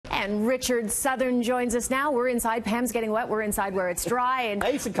And Richard Southern joins us now. We're inside. Pam's getting wet. We're inside where it's dry. And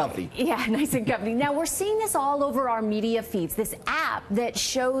nice and comfy. Yeah, nice and comfy. Now, we're seeing this all over our media feeds, this app that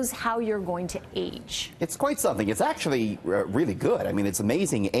shows how you're going to age. It's quite something. It's actually really good. I mean, it's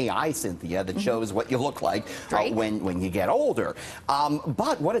amazing AI, Cynthia, that shows what you look like when you get older.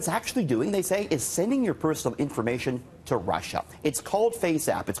 But what it's actually doing, they say, is sending your personal information to Russia. It's called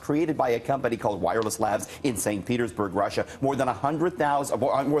FaceApp. It's created by a company called Wireless Labs in St. Petersburg, Russia. More than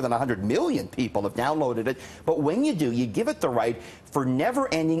 100 million people have downloaded it. But when you do, you give it the right for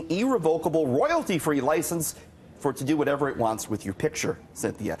never-ending, irrevocable, royalty-free license for it to do whatever it wants with your picture,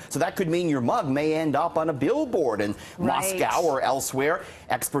 Cynthia. So that could mean your mug may end up on a billboard in Moscow or elsewhere.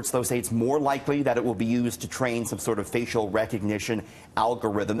 Experts, though, say it's more likely that it will be used to train some sort of facial recognition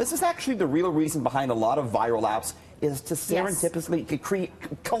algorithm. This is actually the real reason behind a lot of viral apps, is to serendipitously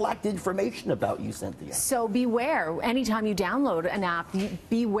collect information about you, Cynthia. So beware. Anytime you download an app,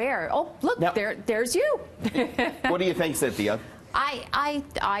 beware. Oh, look, now, there's you. What do you think, Cynthia?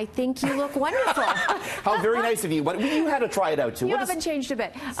 I think you look wonderful. How very nice of you. But you had to try it out, too. You haven't changed a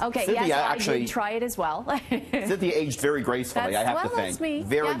bit. Okay, Cynthia, yes, actually, I did try it as well. Cynthia aged very gracefully, I have to think. That's me.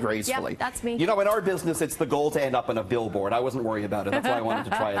 Very gracefully. Yep, that's me. You know, in our business, it's the goal to end up on a billboard. I wasn't worried about it. That's why I wanted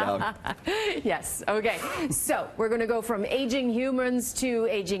to try it out. Yes. Okay. So we're going to go from aging humans to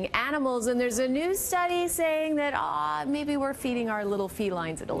aging animals. And there's a new study saying that maybe we're feeding our little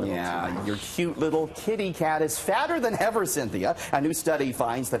felines it a little too much. Your cute little kitty cat is fatter than ever, Cynthia. A new study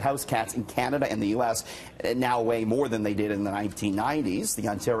finds that house cats in Canada and the U.S. now weigh more than they did in the 1990s. The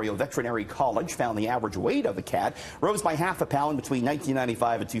Ontario Veterinary College found the average weight of a cat rose by half a pound between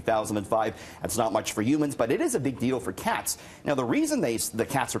 1995 and 2005. That's not much for humans, but it is a big deal for cats. Now, the reason the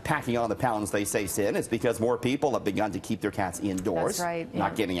cats are packing on the pounds, they say, Sin, is because more people have begun to keep their cats indoors,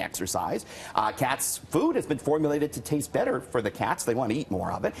 not getting exercise. Cats' food has been formulated to taste better for the cats. They want to eat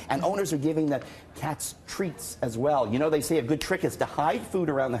more of it. And owners are giving the cats treats as well. You know, they say a good trick is to hide food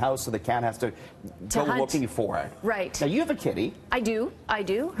around the house so the cat has to go looking for it. Right. Now, you have a kitty. I do.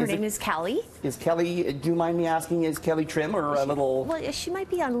 Her name is Kelly. Is Kelly, do you mind me asking, is Kelly trim or a little? Well, she might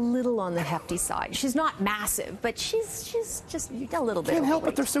be a little on the hefty side. She's not massive, but she's just a little bit. Can't help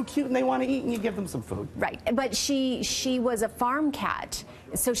it. They're so cute and they want to eat, and you give them some food. Right. But she was a farm cat,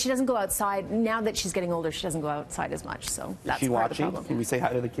 so she doesn't go outside. Now that she's getting older, she doesn't go outside as much. So that's part of the problem. Can we say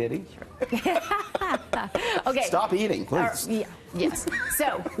hi to the kitty? Sure. Okay. Stop eating, please. Yes.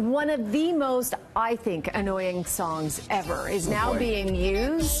 So one of the most, I think, annoying songs ever is now being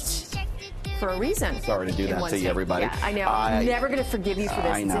used for a reason. Sorry to do that to you, everybody. Yeah, I know. I'm never going to forgive you for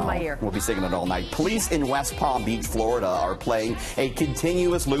this. It's in my ear. We'll be singing it all night. Police in West Palm Beach, Florida are playing a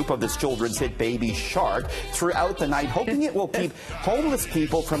continuous loop of this children's hit Baby Shark throughout the night, hoping it will keep homeless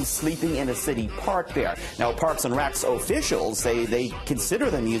people from sleeping in a city park there. Now, Parks and Recs officials say they consider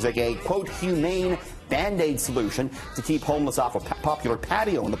the music a, quote, humane Band-Aid solution to keep homeless off a popular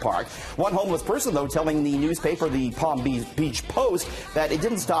patio in the park. One homeless person, though, telling the newspaper, the Palm Beach Post, that it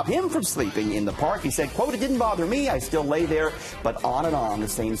didn't stop him from sleeping in the park. He said, quote, "It didn't bother me. I still lay there." But on and on, the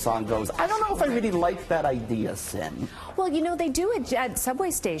same song goes. I don't know if I really like that idea, Sin. Well, you know, they do it at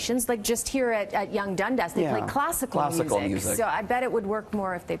subway stations, like just here at Young Dundas. They play classical music. So I bet it would work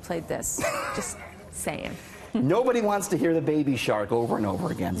more if they played this. Just saying. Nobody wants to hear the Baby Shark over and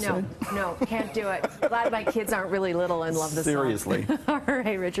over again. No, can't do it. Glad my kids aren't really little and love this song. Seriously. All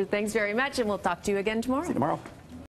right, Richard, thanks very much, and we'll talk to you again tomorrow. See you tomorrow.